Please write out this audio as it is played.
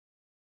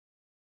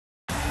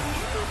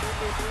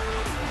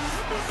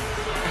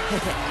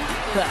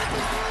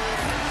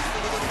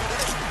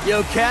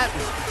Yo, Cat,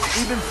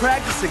 we've been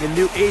practicing a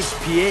new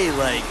HPA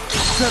like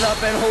shut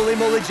up and holy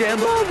moly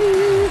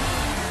jamboree.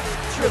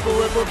 Triple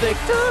level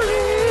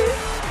victory.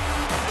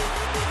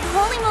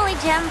 Holy moly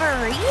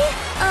jamboree?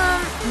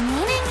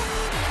 Meaning?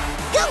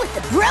 Go with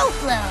the bro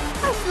flow.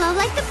 Or flow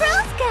like the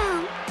bros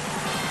go.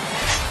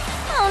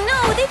 Oh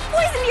no, they've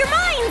poisoned your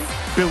minds!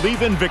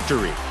 Believe in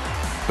victory.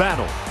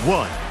 Battle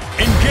 1.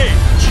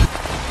 Engage!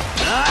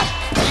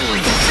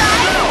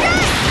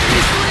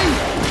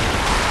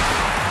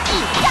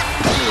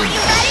 Are you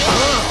ready?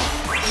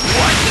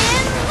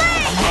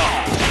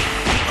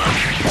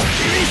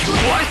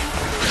 What?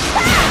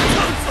 What?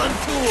 Fun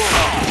tool!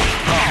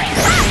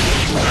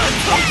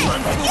 Fun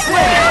tool!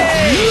 Way!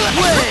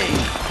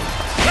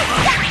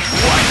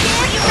 What?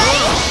 Are you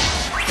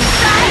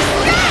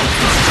ready?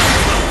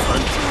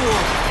 Fun tool!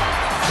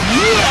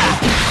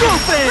 Go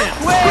fan!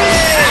 Way!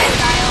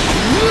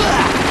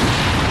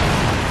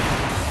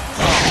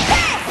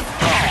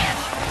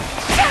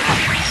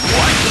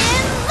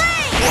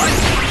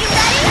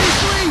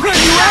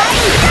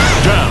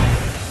 Down!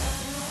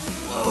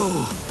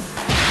 Whoa!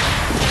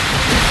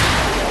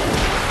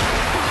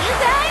 You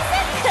guys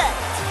are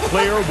cooked!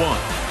 Player 1,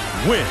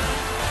 win!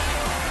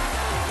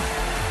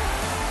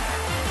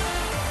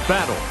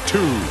 Battle 2,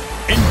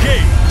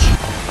 engage!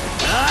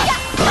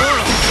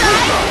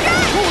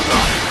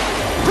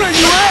 Where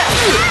you at?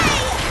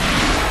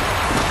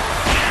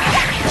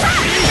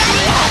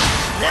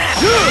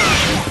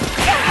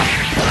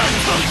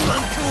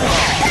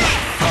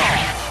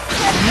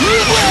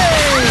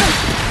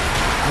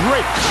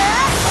 Great!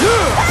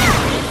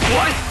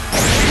 What?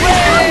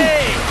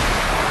 Way!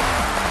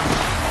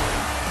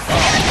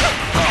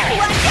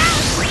 Watch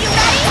out! You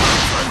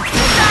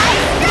ready?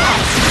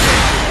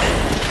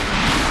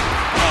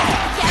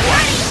 Get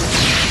ready!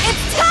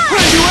 It's time!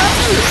 Where you at?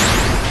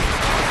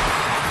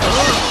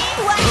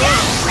 Watch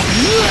out!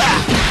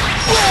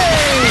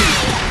 Way!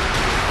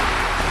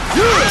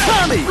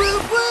 Tommy!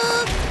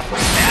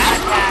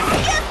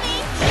 Give me!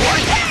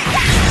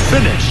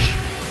 Finish!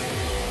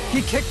 He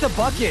kicked the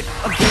bucket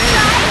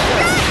again.